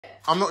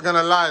I'm not going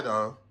to lie,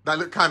 though. That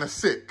looked kind of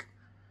sick.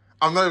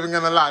 I'm not even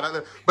going to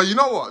lie. But you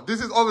know what? This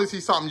is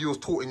obviously something you was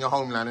taught in your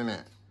homeland,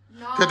 innit?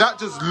 No. Could that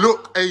just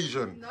look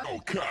Asian? No.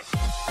 Okay.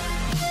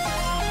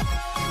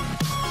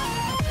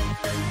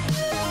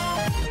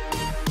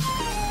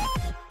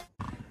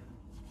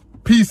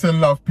 Peace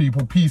and love,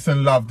 people. Peace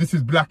and love. This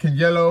is Black and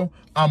Yellow.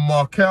 I'm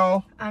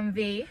Markel. I'm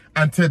Vy.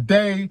 And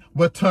today,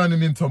 we're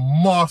turning into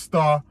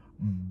master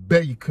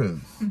bakers.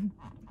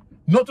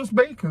 Not just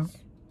bakers.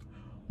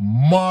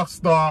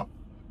 Master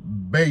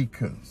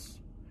bakers.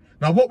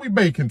 Now, what we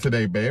baking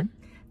today, babe?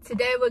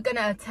 Today, we're going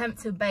to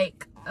attempt to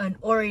bake an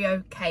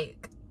Oreo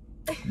cake.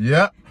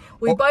 Yeah.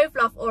 We both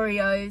love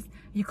Oreos.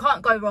 You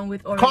can't go wrong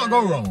with Oreos. Can't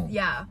go wrong.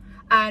 Yeah.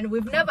 And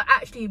we've never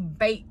actually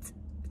baked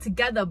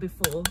together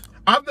before.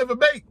 I've never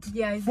baked.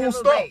 Yeah, he's Full never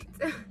stop.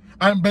 baked.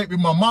 I ain't baked with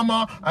my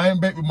mama. I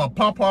ain't baked with my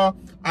papa.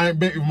 I ain't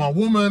baked with my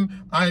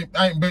woman. I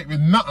ain't baked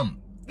with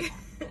nothing.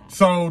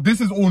 So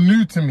this is all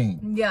new to me.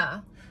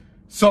 Yeah.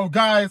 So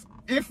guys,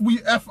 if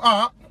we F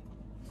up,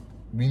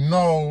 we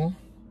know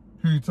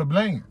who to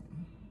blame.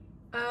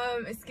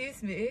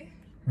 Excuse me?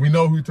 We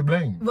know who to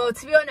blame. Well,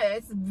 to be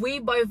honest, we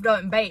both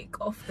don't bake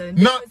often.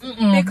 No,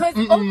 because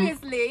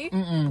obviously,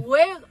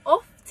 we're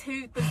off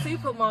to the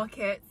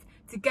supermarkets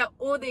to get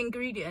all the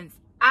ingredients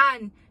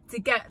and to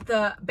get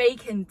the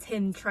baking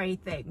tin tray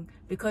thing,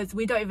 because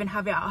we don't even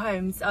have it at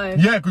home. So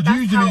yeah, because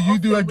usually you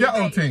do a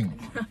ghetto thing.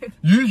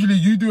 Usually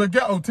you do a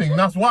ghetto thing,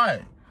 that's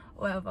why.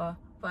 Whatever,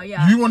 but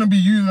yeah. You want to be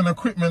using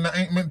equipment that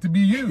ain't meant to be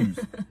used.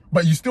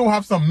 But you still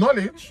have some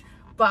knowledge.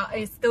 But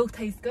it still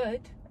tastes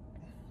good.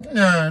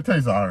 Yeah, it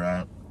tastes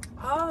alright.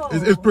 Oh.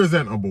 It's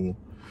presentable.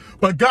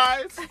 But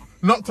guys,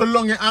 not to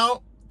long it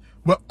out,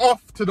 we're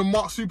off to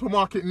the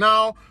supermarket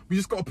now. We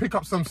just got to pick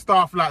up some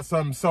stuff like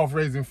some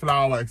self-raising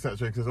flour,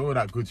 etc., all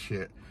that good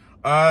shit.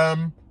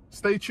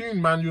 Stay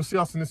tuned, man. You'll see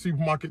us in the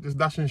supermarket just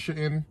dashing shit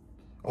in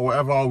or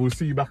whatever. We'll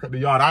see you back at the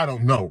yard. I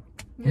don't know.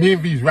 Me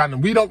and V's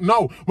random. We don't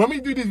know. When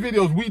we do these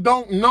videos, we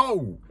don't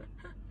know.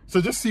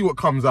 So just see what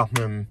comes up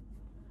and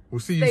we'll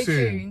see you soon.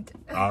 Stay tuned.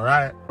 All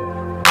right.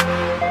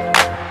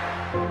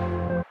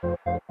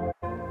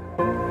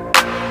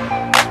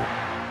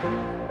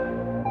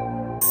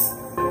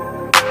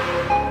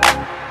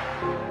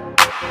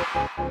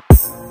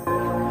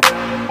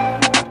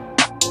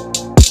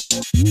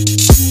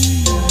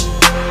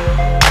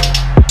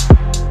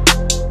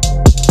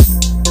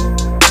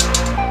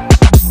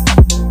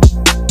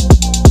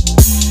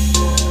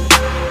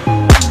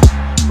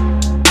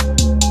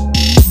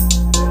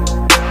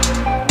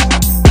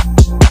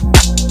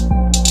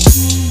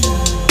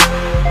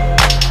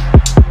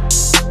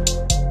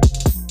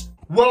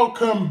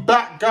 Welcome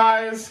back,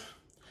 guys.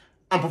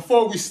 And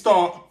before we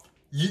start,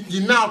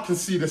 you now can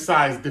see the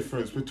size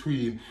difference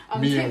between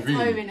me and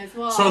Vy. As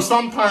well. So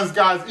sometimes,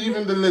 guys,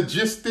 even the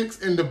logistics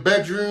in the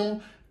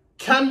bedroom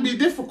can be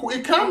difficult.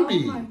 It can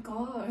be. Oh my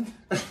God.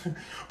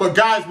 But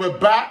guys, we're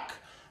back.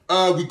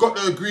 We got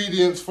the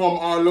ingredients from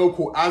our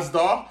local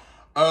Asda.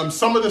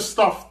 Some of the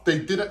stuff they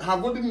didn't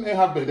have. What didn't they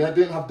have? They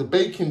didn't have the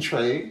baking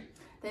tray.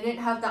 They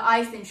didn't have the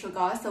icing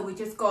sugar, so we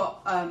just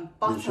got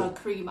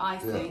buttercream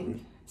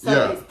icing. Yeah.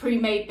 So it's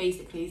pre-made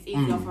basically. It's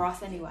easier for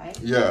us anyway.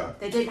 Yeah.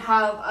 They didn't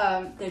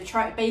have the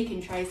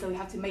baking tray, so we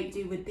have to make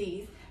do with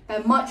these.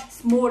 They're much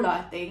smaller,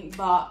 I think,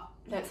 but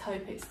let's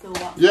hope it still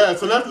works. Yeah,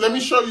 so let me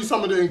show you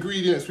some of the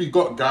ingredients we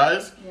got,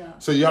 guys. Yeah.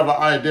 So you have an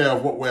idea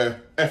of what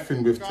we're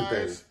effing with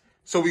today.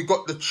 So we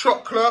got the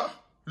chocolate.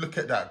 Look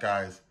at that,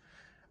 guys.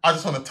 I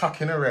just want to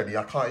tuck in already.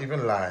 I can't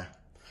even lie.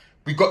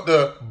 We got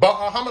the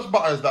butter. How much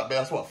butter is that, babe?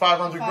 That's what,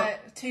 500 grams?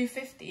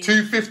 250.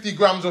 250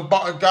 grams of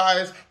butter,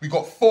 guys. We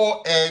got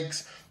 4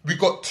 eggs. We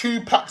got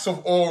 2 packs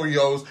of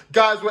Oreos.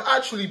 Guys, we're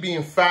actually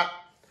being fat.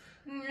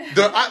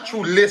 The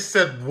actual list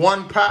said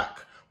 1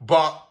 pack,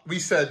 but we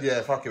said,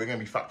 yeah, fuck it, we're going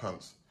to be fat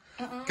cunts.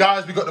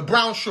 Guys, we got the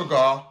brown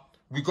sugar.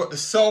 We got the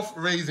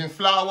self-raising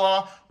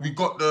flour. We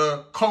got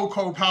the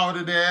cocoa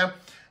powder there.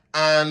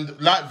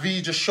 And like Vy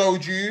just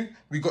showed you,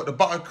 we got the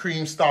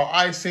buttercream style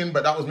icing,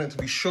 but that was meant to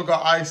be sugar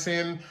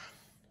icing.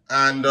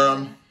 And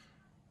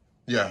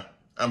yeah,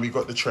 and we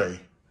got the tray.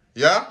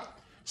 Yeah?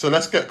 So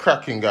let's get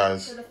cracking,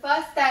 guys. So the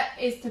first step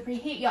is to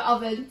preheat your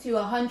oven to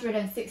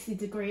 160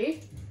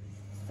 degrees.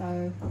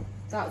 So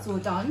that's all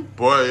done.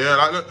 Boy, yeah,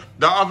 like, look,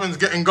 that oven's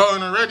getting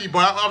going already,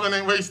 boy. That oven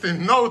ain't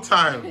wasting no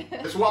time.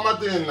 So what am I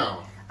doing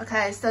now?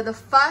 Okay, so the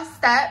first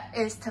step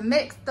is to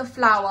mix the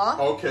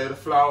flour. Okay, the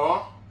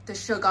flour. The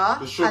sugar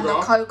and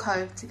the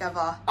cocoa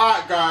together.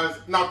 Alright, guys.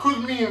 Now,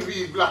 because me and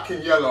Vy Black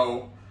and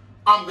Yellow,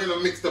 I'm going to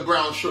mix the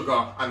brown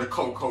sugar and the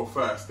cocoa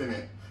first,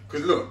 innit?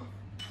 Because look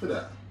at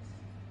that.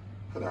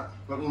 Look at that.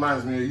 That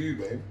reminds me of you,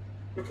 babe.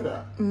 Look at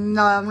that.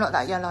 No, I'm not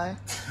that yellow.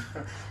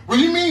 What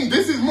do you mean?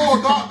 This is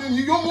more dark than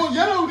you. You're more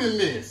yellow than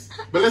this.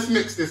 But let's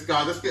mix this,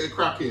 guys. Let's get it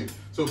cracking.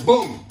 So,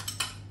 boom.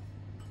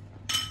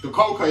 The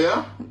cocoa,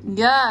 yeah?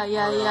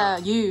 Yeah.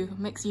 You.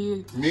 Mix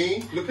you.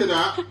 Me? Look at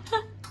that.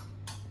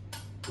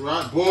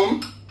 Right,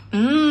 boom.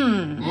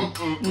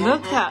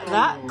 Look at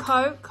that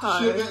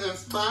cocoa. Sugar and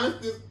spice.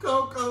 This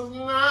cocoa's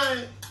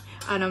nice.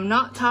 And I'm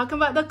not talking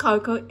about the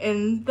cocoa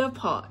in the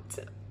pot.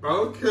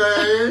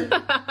 Okay.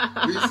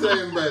 What you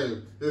saying,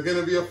 babe? There's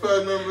gonna be a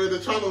third member of the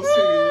channel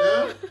soon,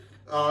 yeah?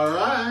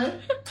 Alright.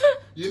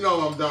 You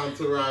know I'm down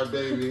to ride,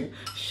 baby.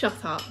 Shut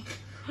up.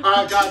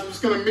 Alright guys, I'm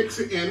just gonna mix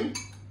it in.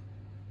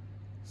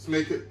 Just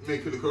make it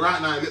look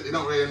right now. It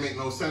don't really make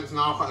no sense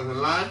now, I can't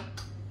even lie.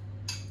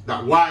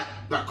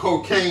 That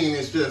cocaine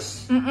is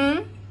just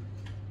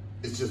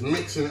it's just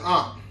mixing it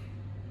up.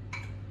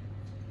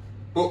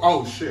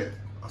 Oh shit.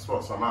 I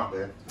spot some out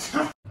there.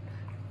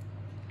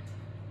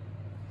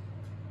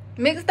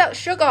 Mix that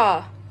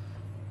sugar.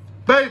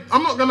 Babe,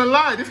 I'm not gonna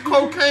lie, this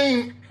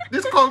cocaine's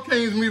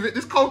moving.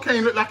 This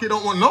cocaine look like it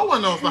don't want no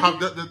one else to have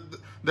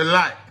the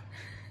light.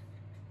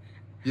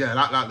 Yeah,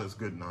 that looks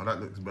good now.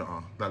 That looks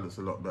better. That looks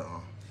a lot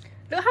better.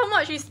 Look how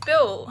much you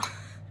spilled.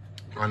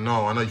 I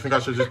know. You think I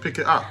should just pick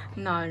it up?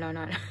 No.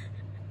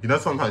 You know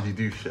sometimes you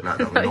do shit like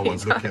that when no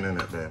one's looking in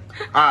it, babe.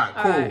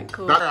 Alright,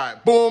 cool.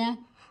 Alright,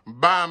 boom,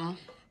 bam,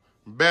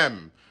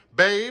 bam.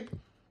 Babe,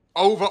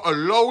 over a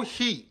low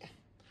heat,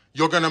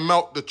 you're gonna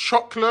melt the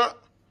chocolate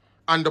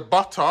and the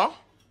butter,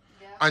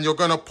 and you're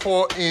gonna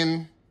pour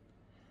in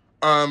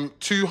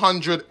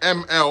 200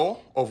 ml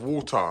of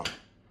water.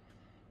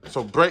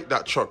 So break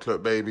that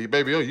chocolate, baby.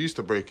 Baby, you're used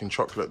to breaking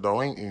chocolate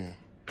though, ain't you?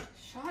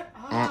 Shut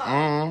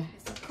up.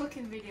 It's a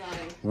cooking video.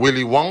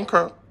 Willy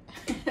Wonka.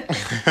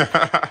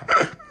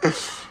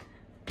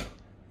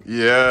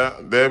 Yeah,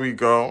 there we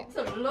go.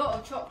 That's a lot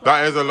of chocolate.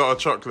 That is a lot of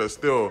chocolate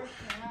still.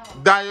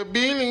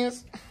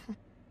 Diabetes.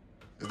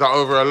 Is that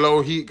over a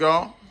low heat,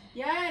 girl?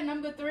 Yeah,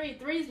 number 3.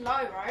 3's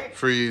low, right?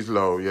 3 is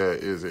low. Yeah,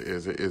 it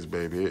is,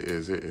 baby. It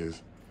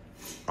is.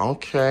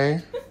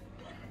 Okay.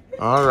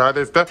 All right,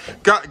 it's that.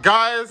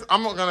 Guys,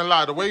 I'm not gonna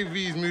lie. The way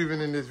V's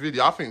moving in this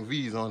video, I think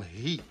V's on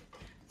heat.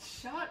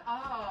 Shut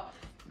up.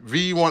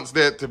 V wants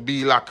there to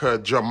be like a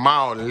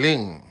Jamal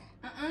Ling,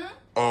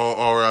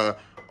 or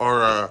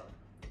a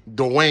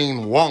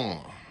Dwayne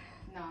Wong,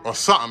 or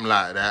something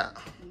like that.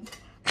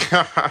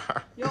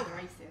 You're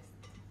racist.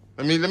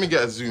 Let me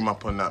get a zoom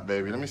up on that,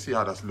 baby. Let me see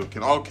how that's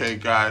looking. Okay,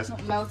 guys. It's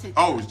not melted.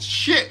 Oh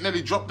shit!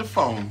 Nearly dropped the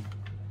phone.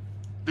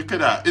 Look at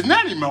that. It's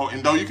nearly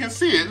melting though. You can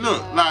see it.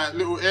 Look, like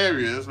little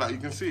areas, like you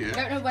can see it.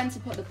 I don't know when to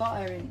put the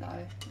butter in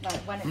though.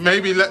 Like when it's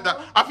maybe let that.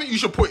 I think you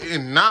should put it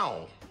in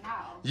now.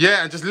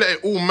 Yeah, and just let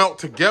it all melt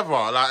together,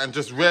 like, and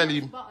just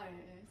really.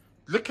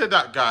 Look at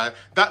that, guy.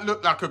 That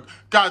looked like a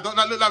guy. Don't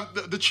that look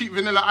like the cheap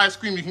vanilla ice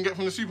cream you can get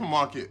from the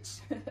supermarkets?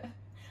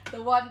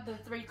 the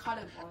 3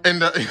 coloured one.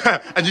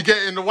 And you get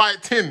it in the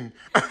white tin.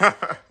 All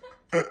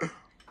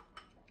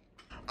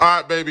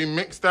right, baby,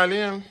 mix that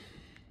in.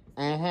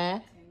 Huh?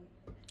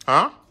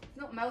 It's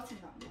not melting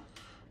that much.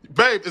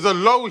 Babe, it's a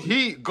low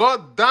heat.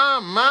 God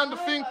damn, man. I'm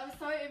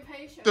so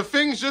impatient. The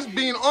thing's just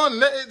being on.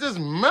 Let it just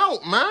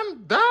melt,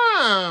 man.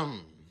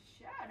 Damn.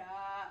 Shut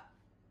up.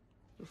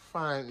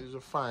 You're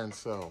a fine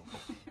self.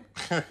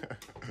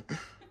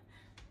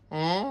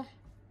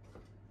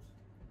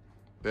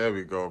 There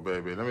we go,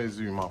 baby. Let me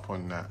zoom up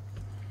on that.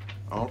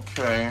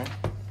 Okay.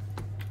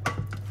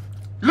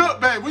 Look,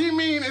 babe, what do you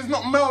mean it's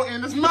not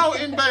melting? It's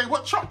melting, babe.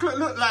 What chocolate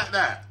look like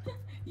that?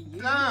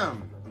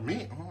 Damn.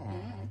 Me?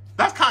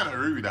 That's kind of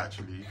rude,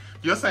 actually.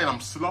 You're saying I'm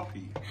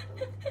sloppy.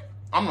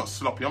 I'm not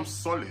sloppy. I'm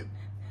solid.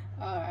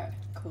 All right,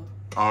 cool.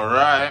 All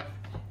right.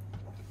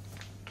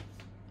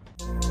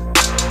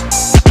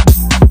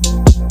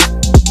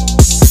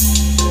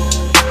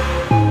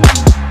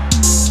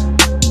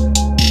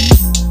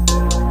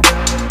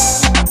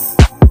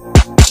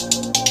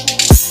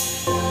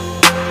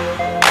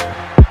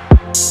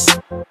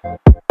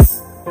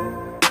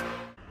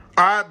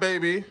 All right,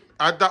 baby.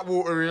 Add that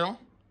water in.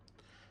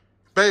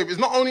 Babe, it's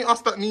not only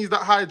us that needs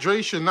that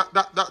hydration.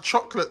 That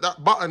chocolate,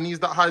 that butter needs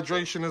that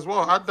hydration as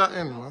well. Add that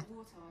in, man.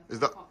 Is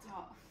that?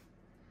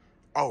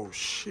 Oh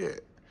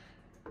shit,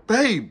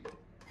 babe,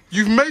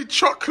 you've made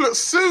chocolate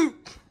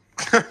soup.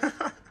 Shit,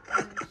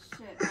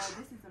 this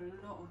is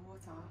a lot of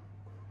water.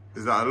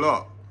 Is that a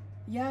lot?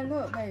 Yeah,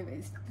 look, babe,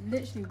 it's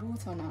literally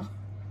water now.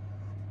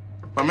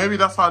 But maybe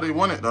that's how they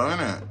want it, though, isn't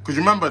it? Because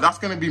remember, that's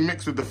going to be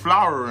mixed with the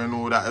flour and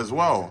all that as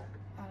well.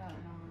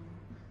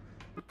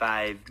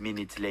 5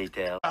 minutes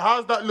later.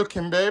 How's that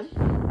looking, babe?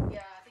 Yeah,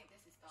 I think this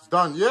is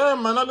done. It's done. Yeah,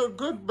 man, that look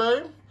good,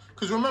 babe.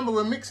 Because remember,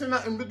 we're mixing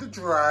that in with the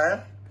dry.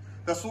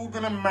 That's all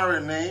going to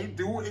marinate,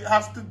 do what it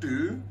has to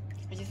do.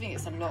 I just think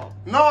it's a lot.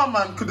 No,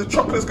 man, because the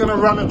chocolate's going to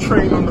run a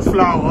train on the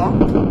flour.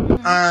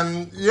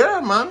 And,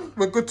 yeah, man,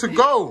 we're good to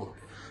go.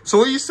 So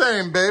what are you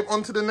saying, babe?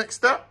 On to the next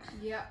step?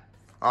 Yeah.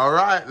 All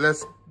right,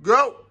 let's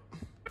go.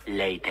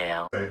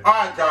 Later. All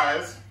right,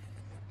 guys.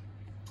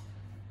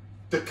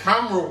 The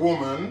camera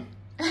woman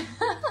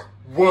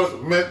was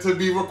meant to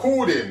be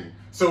recording.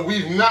 So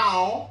we've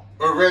now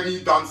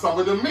already done some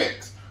of the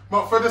mix.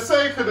 But for the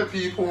sake of the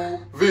people,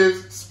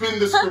 Viv, spin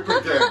the script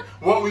again.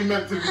 What we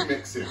meant to be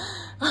mixing?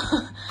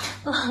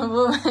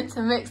 We're meant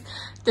to mix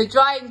the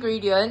dry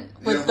ingredient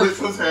with which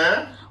was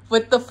here.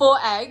 With the 4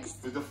 eggs.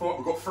 With the 4,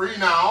 we've got 3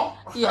 now.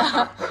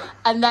 Yeah.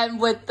 And then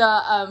with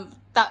the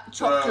that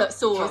chocolate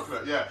sauce.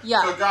 Chocolate, yeah.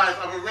 Yeah. So guys,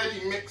 I've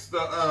already mixed the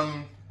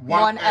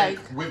one egg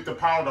with the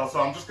powder.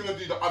 So I'm just gonna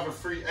do the other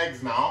 3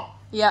 eggs now.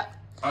 Yeah.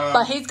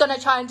 But he's gonna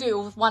try and do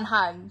it with one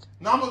hand.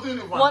 No, I'm not doing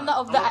it with one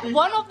of the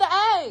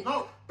eggs.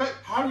 No, babe,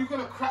 how are you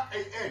gonna crack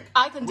an egg?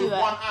 I can do it. With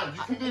one hand,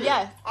 you can do it.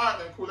 Yes. Alright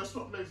then, cool. Let's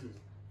swap places.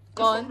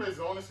 Go on. I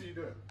want to see you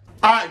do it.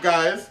 Alright,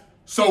 guys.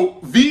 So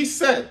V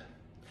said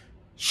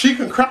she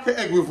can crack an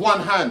egg with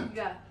one hand.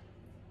 Yeah.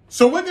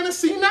 So we're gonna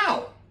see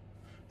now,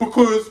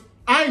 because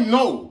I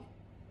know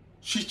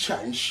she's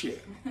chatting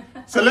shit.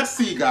 So let's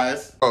see,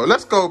 guys. Oh,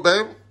 let's go,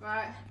 babe.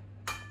 Right.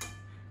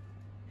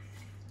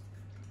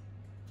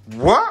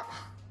 What?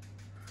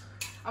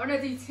 I want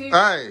to do 2. Hey.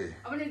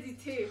 I want to do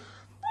 2.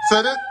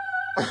 So this.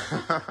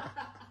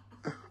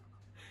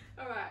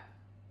 All right.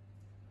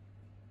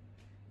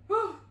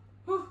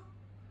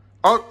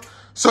 Oh,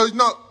 so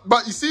no,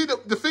 but you see,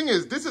 the thing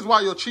is, this is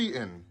why you're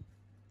cheating.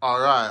 All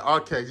right,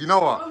 okay. You know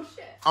what? Oh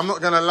shit. I'm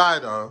not gonna lie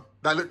though.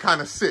 That looked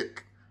kind of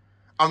sick.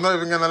 I'm not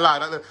even gonna lie.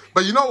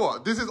 But you know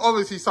what? This is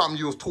obviously something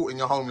you was taught in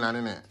your homeland,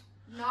 innit?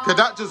 No. Cause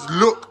that just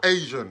looked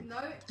Asian.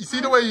 No. You see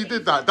the way you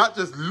did that? That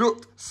just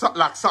looked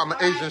like something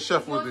an Asian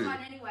chef would do.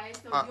 Anyway,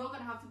 so you're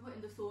gonna have to put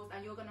in the sauce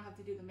and you're gonna have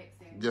to do the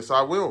mixing. Yes,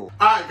 I will.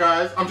 All right,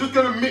 guys. I'm just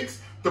gonna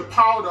mix the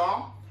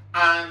powder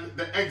and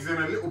the eggs in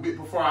a little bit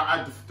before I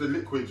add the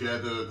liquid, yeah,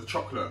 the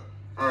chocolate.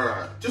 All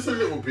right, just a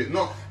little bit,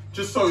 not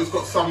just so it's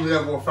got some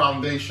level of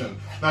foundation.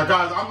 Now,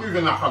 guys, I'm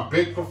moving like I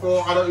baked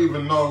before. I don't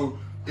even know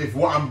if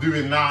what I'm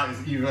doing now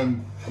is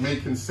even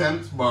making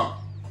sense, but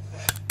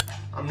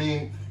I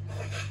mean,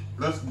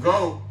 let's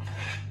go.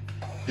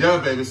 Yeah,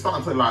 baby, it's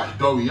starting to like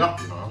doughy up,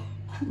 you know.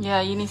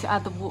 Yeah, you need to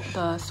add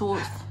the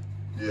sauce.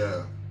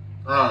 Yeah.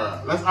 All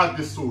right, let's add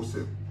this sauce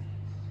in.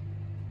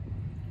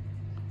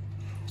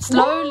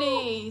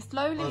 Slowly, Oh,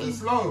 slowly. it's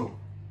slow.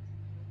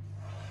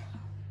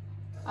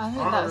 I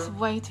think that's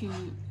way too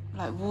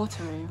like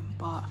watery,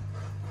 but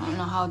I don't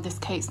know how this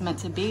cake's meant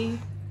to be.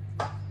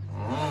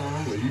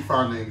 Oh, well, you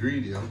found the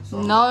ingredient.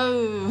 So No,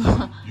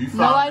 you found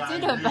no, I that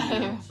didn't,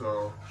 ingredient, babe.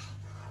 So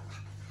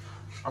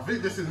I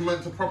think this is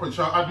meant to properly.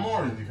 Shall I add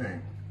more in, do you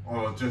think?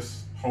 Or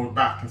just hold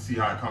back and see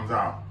how it comes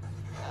out?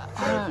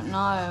 I don't know.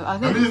 I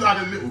Let me think just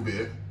add a little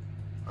bit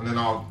and then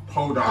I'll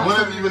hold that. I'm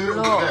gonna leave a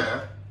little bit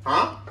there.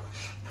 Huh?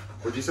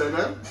 What'd you say,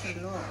 man?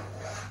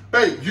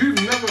 Babe, you've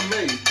never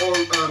made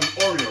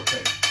Oreo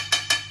cake.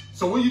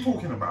 So what are you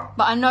talking about?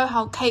 But I know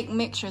how cake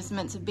mixture is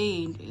meant to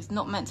be. It's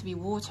not meant to be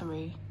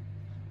watery.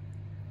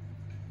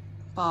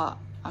 But,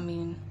 I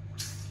mean...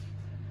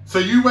 So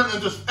you went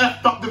and just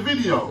effed up the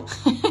video?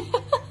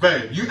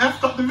 Babe, you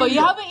effed up the video? But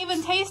you haven't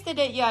even tasted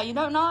it yet. You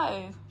don't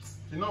know.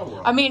 You know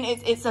what? I mean,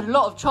 it's a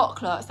lot of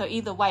chocolate, so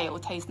either way it will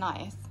taste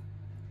nice.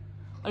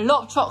 A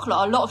lot of chocolate,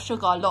 a lot of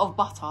sugar, a lot of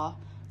butter.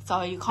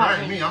 So you can't... That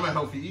ain't me, I'm a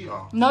healthy eater.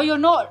 No, you're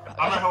not.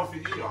 I'm a healthy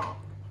eater.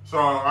 So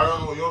I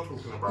don't know what you're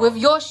talking about. With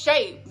your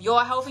shape, you're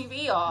a healthy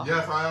eater.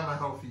 Yes, I am a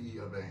healthy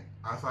eater, babe.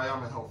 Yes, I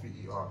am a healthy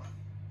eater.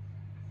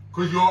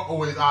 Because you're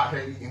always out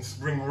here eating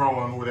spring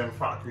roll and all them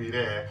factory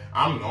there.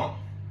 I'm not.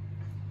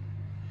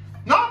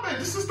 No, babe,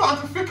 this is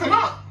starting to thicken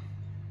up.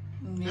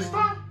 Yeah.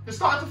 It's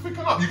starting to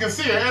thicken up. You can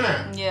see it,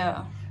 innit?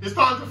 Yeah. It's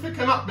starting to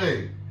thicken up,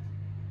 babe.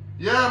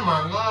 Yeah,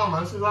 man. No,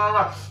 man. This is all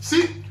right.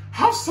 See,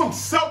 have some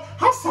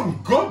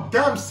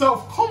goddamn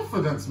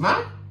self-confidence,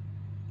 man.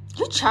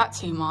 You chat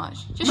too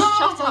much. Just No,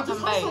 shut man, up and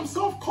just have some bake.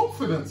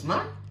 self-confidence,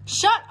 man.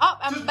 Shut up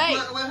and Just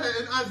bake. went ahead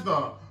and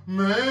Asda.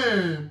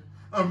 Man,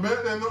 I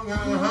bet they're not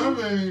gonna have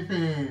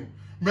anything.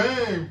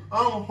 Babe,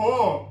 I'm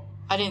hot.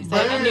 I didn't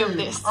say any of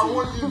this. I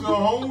want you to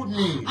hold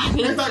me.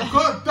 It's like,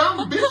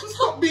 goddamn, bitch,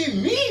 stop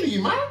being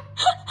needy, man.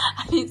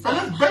 I didn't say.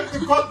 And let's bake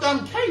the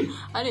goddamn cake.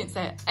 I didn't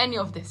say any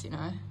of this, you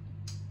know.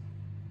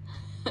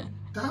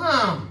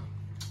 Damn.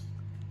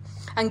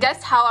 And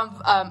guess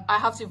how I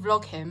have to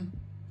vlog him.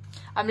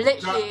 I'm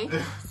literally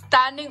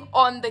standing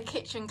on the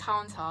kitchen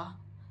counter.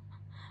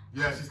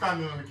 Yeah, she's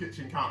standing on the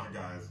kitchen counter,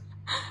 guys.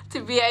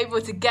 To be able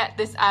to get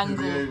this angle.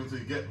 To be able to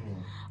get me.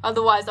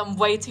 Otherwise, I'm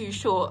way too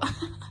short.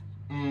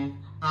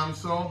 I'm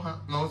so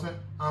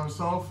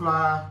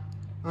fly.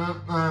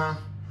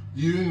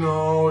 You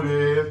know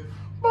this.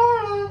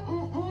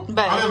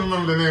 I don't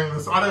remember the name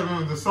of the I don't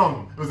remember the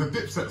song. It was a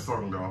Dipset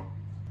song, though.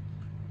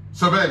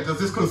 So, babe, does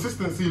this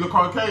consistency look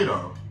okay,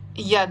 though?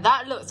 Yeah,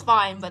 that looks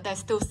fine, but there's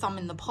still some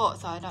in the pot,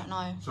 so I don't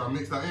know. Shall I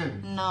mix that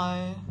in?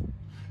 No.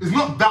 It's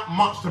not that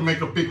much to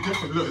make a big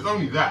difference. Look, it's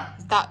only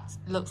that. That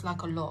looks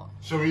like a lot.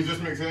 Shall we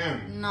just mix it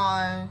in?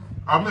 No.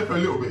 I'll make a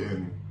little bit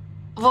in.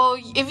 Well,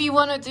 if you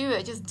want to do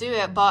it, just do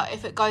it. But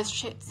if it goes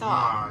shits up...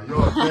 Nah,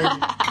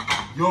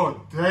 you're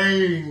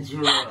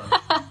dangerous.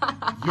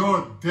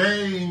 You're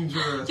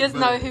dangerous. Just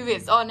know who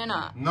it's on,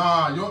 innit?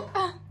 Nah,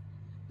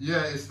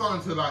 yeah, it's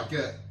starting to like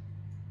get...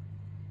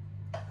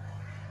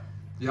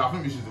 Yeah, I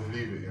think we should just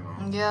leave it, you know?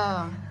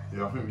 Yeah.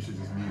 Yeah, I think we should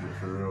just leave it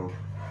for real.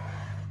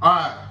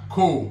 Alright,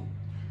 cool.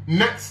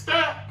 Next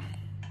step.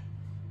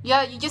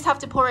 Yeah, you just have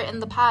to pour it in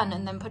the pan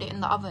and then put it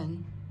in the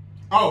oven.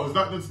 Oh, is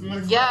that the next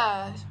step?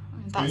 Yeah,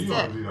 that's you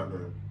don't it. do that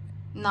though.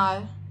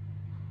 No.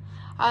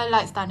 I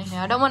like standing here.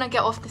 I don't want to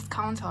get off this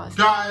counter.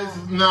 Guys,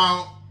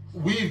 now,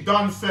 we've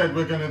said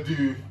we're going to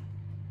do...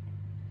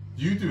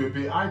 You do a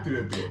bit, I do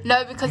a bit.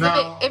 No, because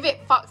now, if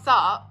it fucks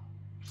up...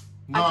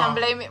 I can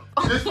blame it.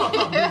 This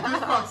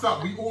fucks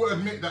up. We all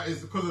admit that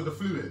it's because of the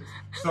fluid.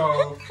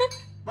 So,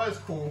 but it's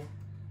cool.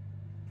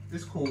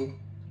 It's cool.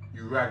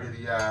 You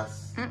raggedy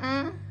ass.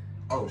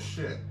 Oh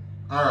shit.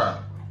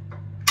 Alright.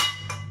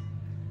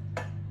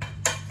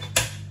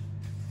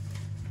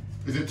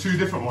 Is it 2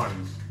 different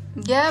ones?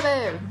 Yeah,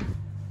 babe.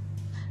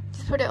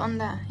 Just put it on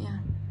there, yeah.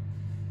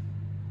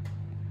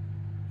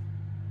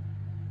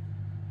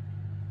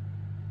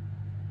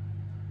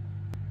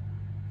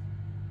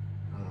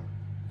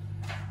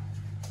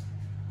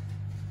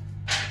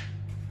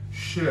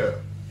 Shit.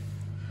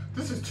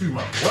 This is too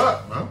much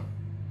work, man.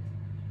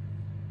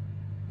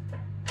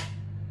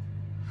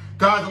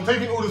 Guys, I'm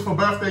taking orders for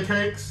birthday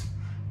cakes,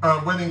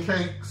 wedding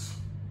cakes.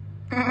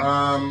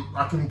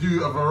 I can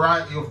do a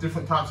variety of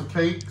different types of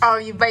cakes. Oh,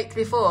 you baked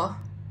before?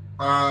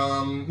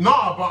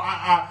 No, but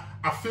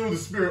I feel the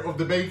spirit of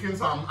the baking,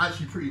 so I'm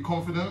actually pretty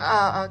confident.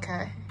 Oh,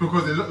 okay.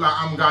 Because it looked like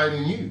I'm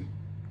guiding you.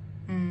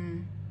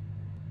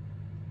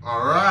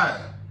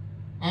 Alright.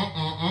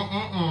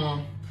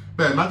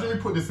 But imagine we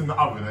put this in the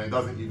oven and it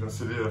doesn't even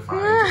solidify.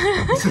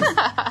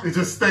 It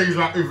just stays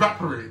like,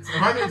 evaporates.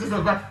 Imagine it just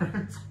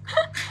evaporates.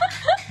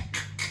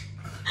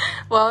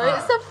 Well,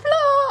 it's a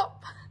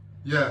flop.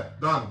 Yeah,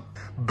 done.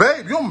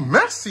 Babe, you're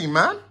messy,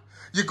 man.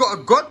 You got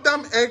a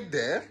goddamn egg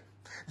there.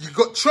 You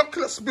got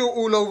chocolate spill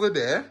all over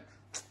there.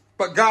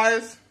 But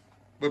guys,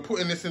 we're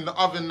putting this in the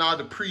oven now,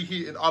 the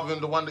preheated oven,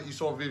 the one that you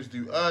saw Vivs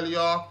do earlier.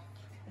 I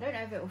don't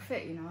know if it will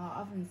fit, you know,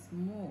 our oven's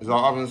small. Is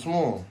our oven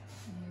small?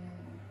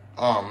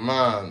 Oh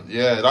man,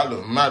 yeah, that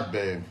looked mad,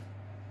 babe.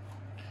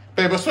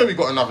 Babe, I swear we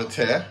got another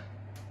tear.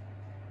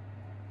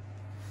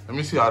 Let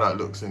me see how that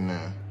looks in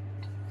there.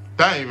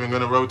 That ain't even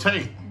gonna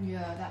rotate.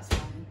 Yeah, that's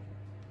fine.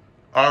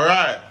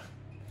 Alright.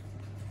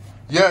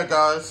 Yeah,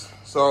 guys,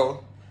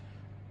 so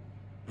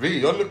V,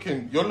 you're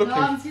looking. No,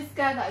 I'm just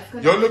scared that it's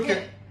gonna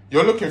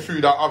You're looking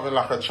through that oven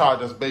like a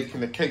child that's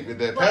baking a cake with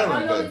their parents.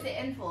 How long is it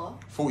in for?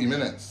 40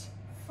 minutes.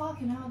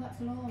 Fucking hell, that's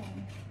long.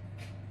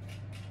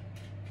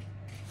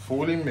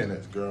 40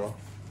 minutes, girl.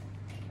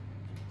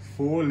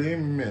 40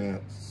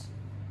 minutes.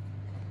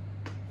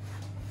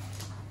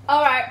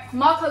 Alright,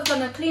 Marco's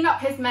gonna clean up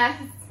his mess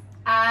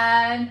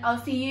and I'll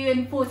see you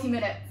in 40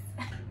 minutes.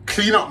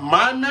 Clean up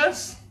my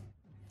mess?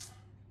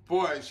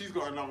 Boy, she's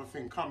got another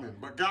thing coming.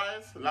 But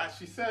guys, like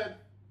she said,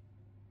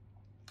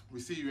 we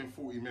see you in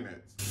 40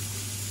 minutes.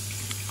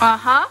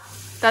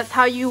 That's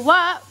how you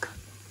work.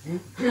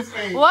 This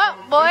ain't What,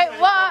 from, boy, this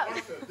what?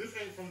 This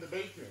ain't from the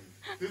baking.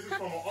 This is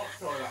from an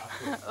oxtail that I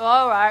cooked.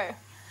 Alright.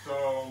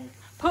 So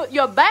Put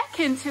your back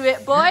into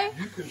it, boy.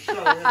 you can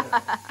show it.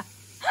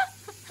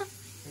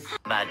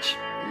 Much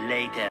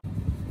later.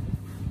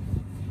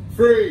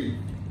 3,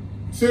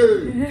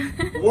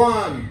 2,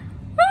 1.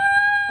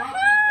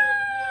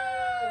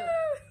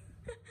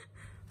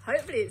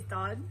 Hopefully it's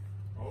done.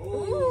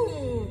 Oh.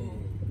 Ooh.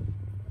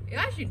 It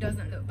actually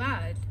doesn't look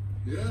bad.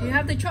 Yeah. Do you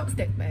have the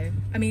chopstick, babe?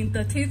 I mean,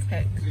 the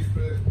toothpick.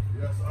 Toothpick.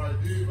 Yes, I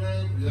do,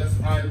 man.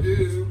 Yes, I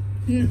do.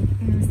 See?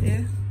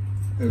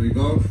 There we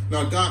go.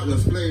 Now, guys,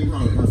 explain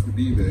how it has to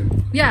be, babe.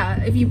 Yeah,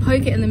 if you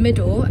poke it in the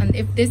middle and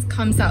if this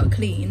comes out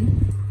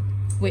clean,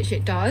 which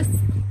it does.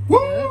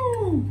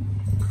 Woo!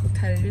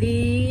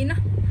 Clean.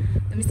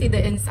 Let me see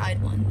the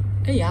inside one.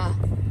 Oh, yeah.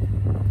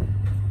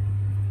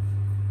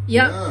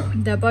 Yep, Yeah.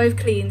 they're both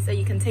clean, so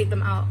you can take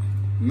them out.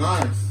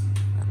 Nice.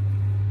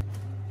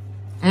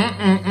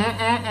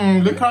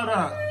 Look how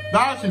that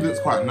actually looks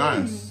quite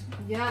nice.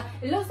 Yeah,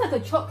 it looks like a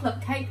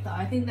chocolate cake though.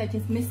 I think they're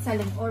just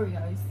mis-selling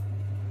Oreos.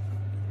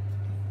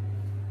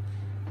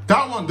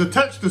 That one,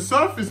 the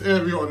surface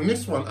area on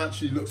this one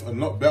actually looks a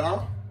lot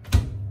better.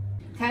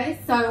 Okay,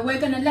 so we're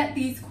gonna let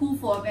these cool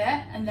for a bit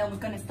and then we're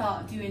gonna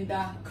start doing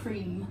the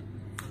cream.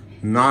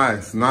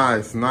 Nice,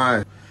 nice,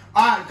 nice.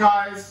 Alright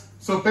guys,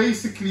 so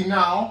basically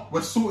now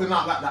we're sorting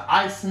out like the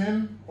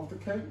icing of the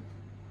cake.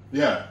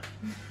 Yeah.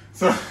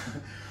 So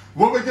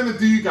what we're gonna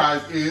do,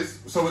 guys, is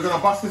we're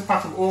gonna bust this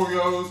pack of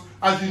Oreos.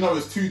 As you know,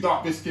 it's 2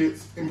 dark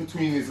biscuits. In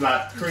between is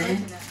like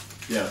cream.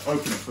 Yeah,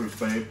 open it first,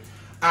 babe.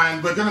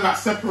 And we're gonna like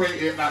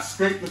separate it, like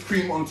scrape the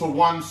cream onto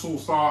one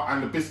saucer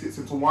and the biscuits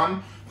into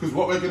one. Because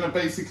what we're gonna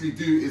basically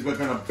do is we're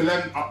gonna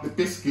blend up the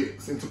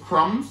biscuits into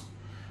crumbs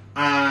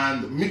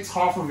and mix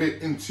half of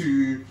it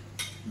into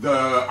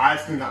the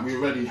icing that we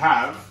already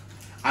have.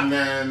 And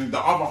then the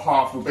other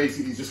half will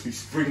basically just be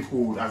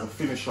sprinkled as a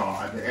finisher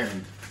at the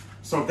end.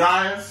 So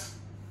guys,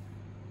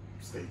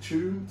 stay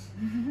tuned,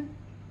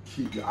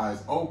 keep your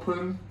eyes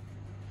open,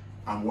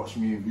 and watch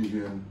me and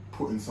Vivian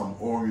put in some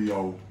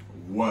Oreo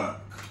work.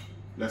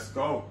 Let's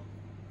go.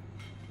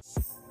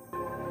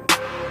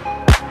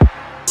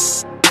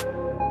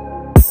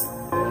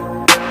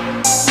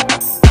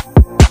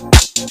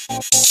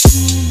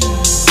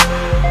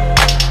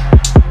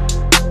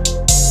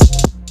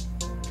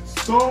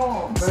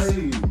 So,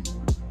 babe,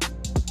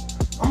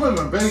 I'm not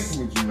even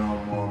baking with you no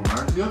more,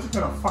 man. You're just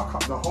gonna fuck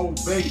up the whole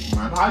bake,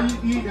 man. How you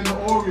eating the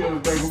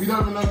Oreos, babe? We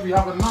don't even know if we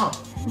have enough.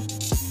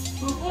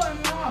 We've got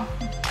enough.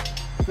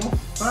 You're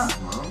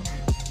fat, man.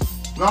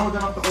 Now we're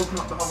gonna have to open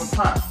up the other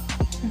pack.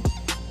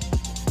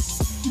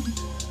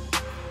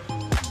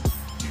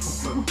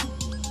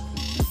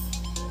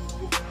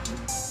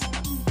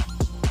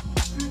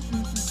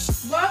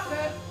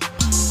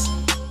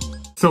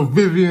 So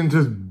Vivian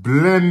just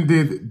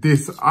blended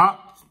this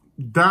up.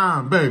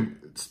 Damn, babe.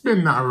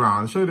 Spin that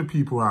around. Show the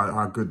people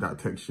how good that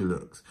texture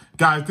looks.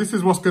 Guys, this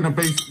is what's going to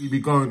basically be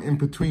going in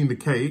between the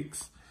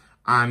cakes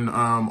and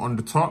on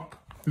the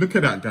top. Look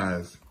at that,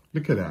 guys.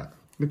 Look at that.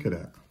 Look at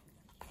that.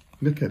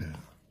 Look at that.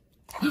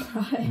 Look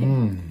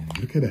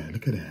at that.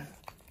 Look at that.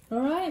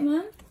 All right,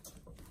 man.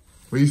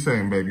 What are you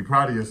saying, baby?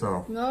 Proud of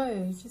yourself?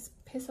 No, just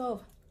piss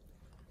off.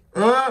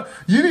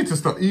 You need to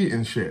stop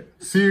eating shit.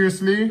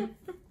 Seriously?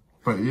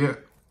 But yeah.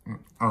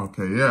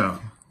 Okay, yeah.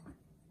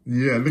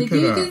 Yeah, look at that.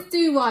 Did you just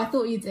do what I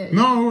thought you did?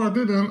 No, I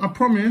didn't. I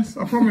promise.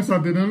 I promise I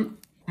didn't.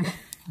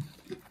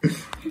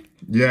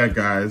 Yeah,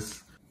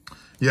 guys.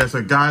 Yeah,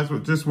 so guys, we're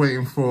just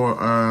waiting for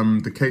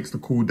the cakes to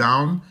cool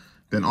down.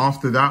 Then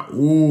after that,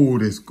 all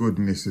this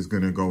goodness is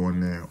going to go on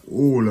there.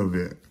 All of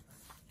it.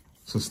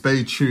 So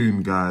stay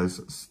tuned,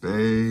 guys.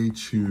 Stay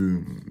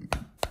tuned.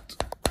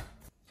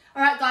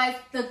 All right, guys.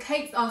 The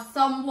cakes are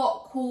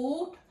somewhat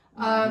cooled.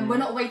 We're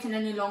not waiting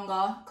any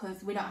longer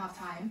because we don't have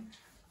time.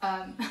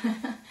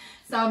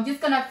 So I'm just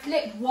going to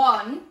flip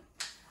one,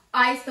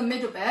 ice the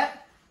middle bit,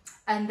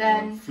 and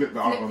then flip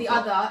the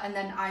other, and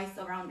then ice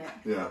around it.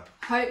 Yeah.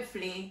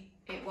 Hopefully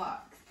it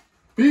works.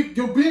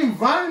 You're being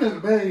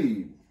violent,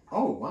 babe.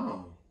 Oh,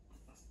 wow.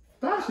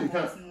 That actually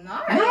nice.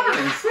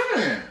 Nice,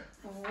 isn't it?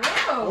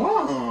 Whoa.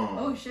 Whoa.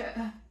 Oh, shit.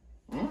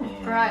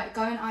 Right,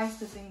 go and ice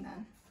the thing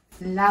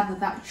then. Lather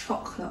that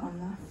chocolate on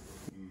there.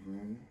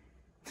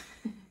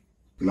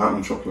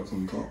 Lather chocolates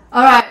on top.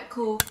 Alright,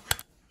 cool.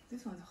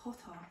 This one's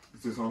hotter.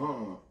 Is this on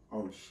hot?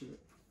 Oh, shit.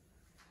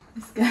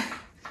 Let's go.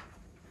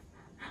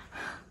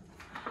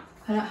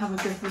 I don't have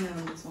a good feeling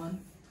on this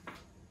one.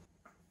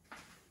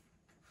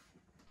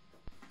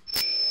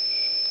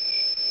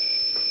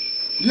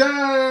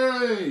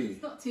 Yay!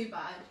 It's not too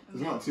bad.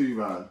 It's not too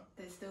bad.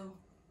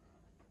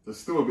 There's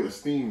still a bit of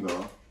steam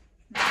though.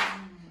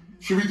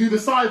 Should we do the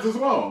sides as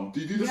well? Do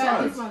you do the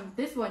sides?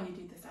 This one you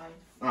do the sides.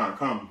 Alright,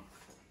 come.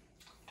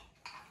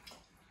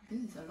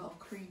 This is a lot of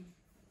cream.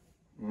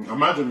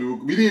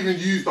 Imagine we didn't even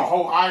use the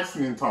whole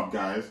icing tub,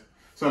 guys.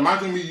 So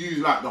imagine we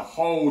used like the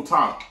whole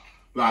tub.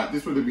 Like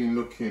this would have been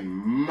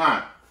looking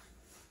mad.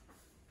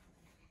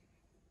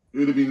 It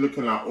would have been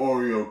looking like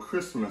Oreo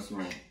Christmas,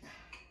 mate.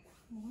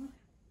 What?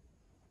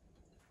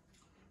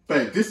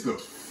 Babe, this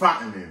looks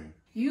fattening.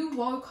 You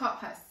woke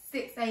up at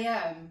 6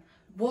 AM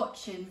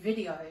watching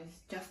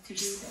videos just to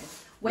do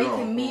this.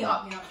 Waking me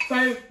up, you know.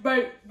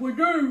 Babe, we're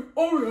doing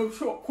Oreo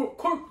chocolate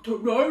cake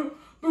today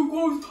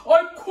because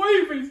I'm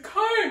craving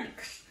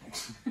cakes.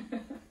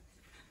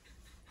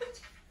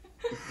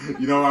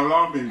 You know I'm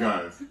laughing,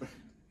 guys?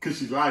 Because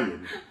she's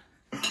lying.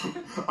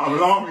 I'm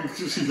laughing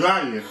because she's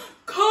lying.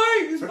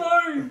 Cakes,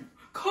 babe!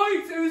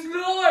 Cakes is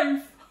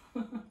life!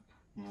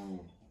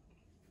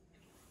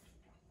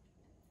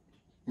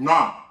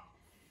 Nah.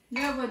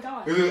 Yeah, we're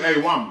done. This is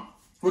A1.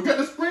 Forget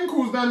the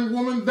sprinkles then,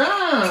 woman.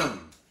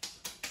 Damn!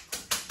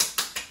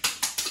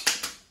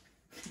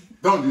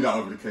 Don't do that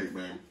over the cake,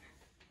 man.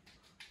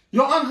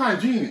 You're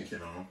unhygienic, you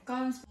know. Go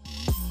and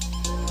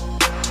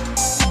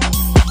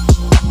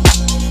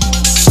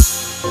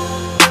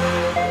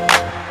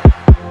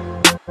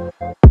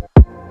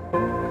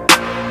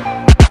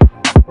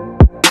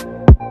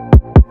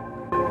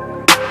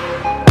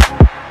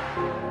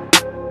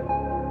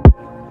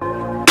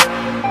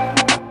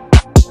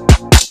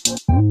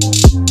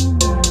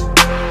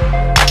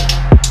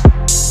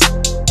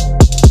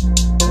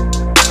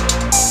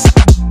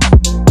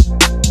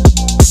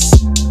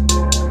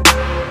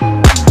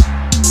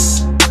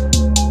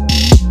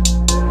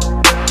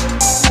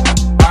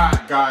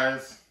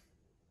guys,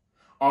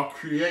 our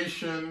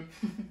creation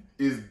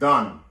is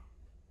done.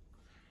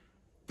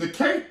 The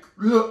cake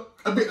look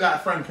a bit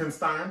like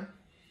Frankenstein,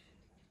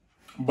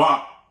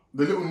 but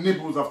the little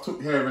nibbles I've took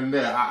here and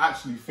there, I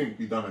actually think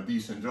we've done a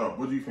decent job.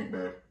 What do you think,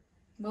 babe?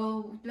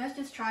 Well, let's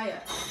just try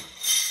it.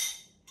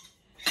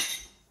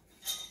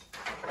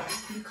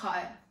 You cut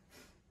it.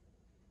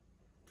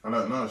 I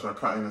don't know, should I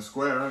cut in a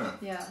square,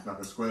 innit? Yeah. Like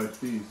a square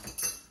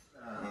piece.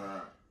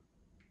 Alright.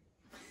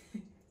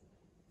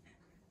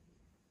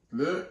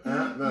 Look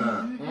at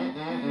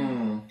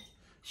that.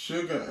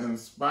 Sugar and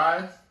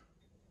spice.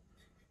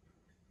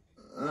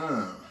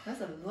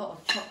 That's a lot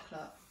of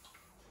chocolate.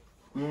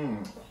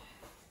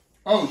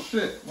 Oh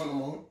shit, one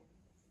more.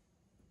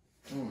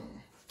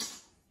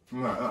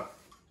 Like that.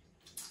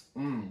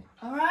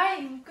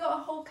 Alright, we've got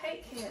a whole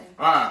cake here.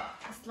 Alright.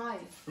 It's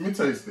live. Let me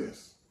taste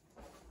this.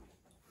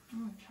 I'm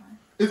gonna try.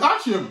 It's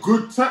actually a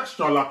good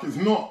texture, like it's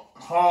not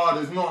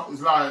hard,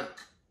 it's like...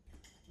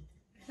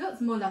 It looks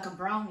more like a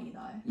brownie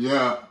though.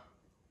 Yeah.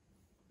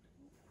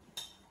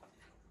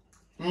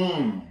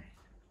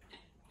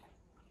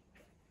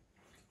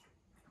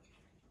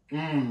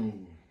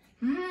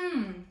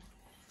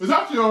 It's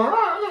actually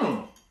alright, isn't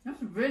it?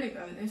 That's really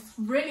good. It's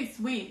really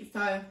sweet,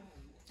 so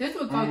this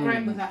would go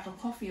great with like a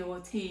coffee or a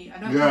tea. I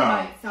don't think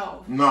by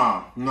itself.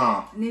 Nah.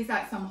 It needs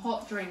like some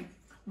hot drink,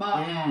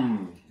 but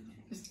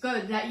it's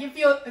good. Like if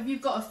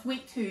you've got a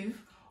sweet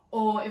tooth,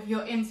 or if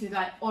you're into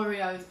like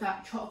Oreos,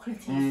 that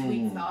chocolatey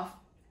sweet stuff,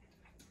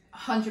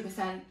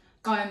 100%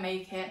 go and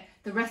make it.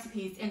 The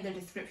recipe is in the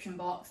description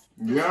box.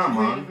 Yeah, it's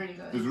man. Really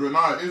good. It's really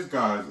nice. It is,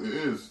 guys. It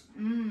is.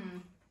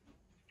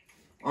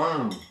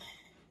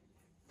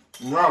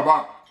 Yeah,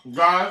 but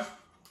guys,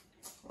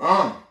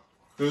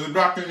 this is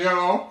Black and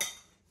Yellow.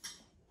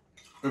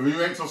 If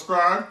you ain't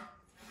subscribed,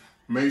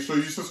 make sure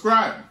you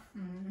subscribe.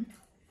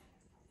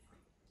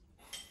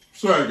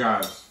 So,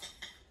 guys.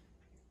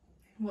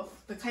 What,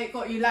 the cake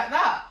got you like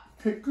that?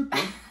 Cake good,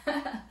 man.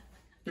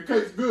 The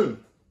cake's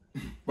good.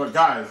 But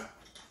guys,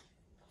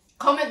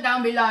 comment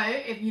down below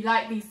if you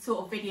like these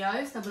sort of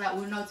videos so that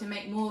we'll know to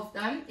make more of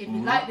them. If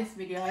you like this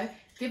video,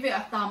 give it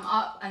a thumb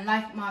up, and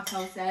like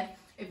Markel said,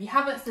 if you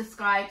haven't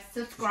subscribed,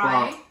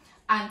 subscribe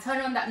and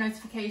turn on that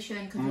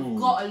notification because we've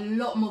got a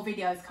lot more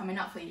videos coming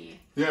up for you.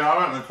 Yeah,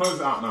 alright, now close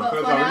it out now.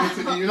 Close it out.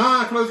 We need to eat.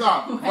 No, close it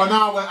out. For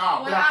now, we're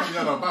out. Black and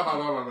Yellow. Bye bye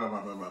bye bye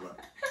bye bye bye bye.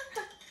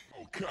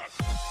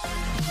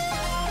 Okay.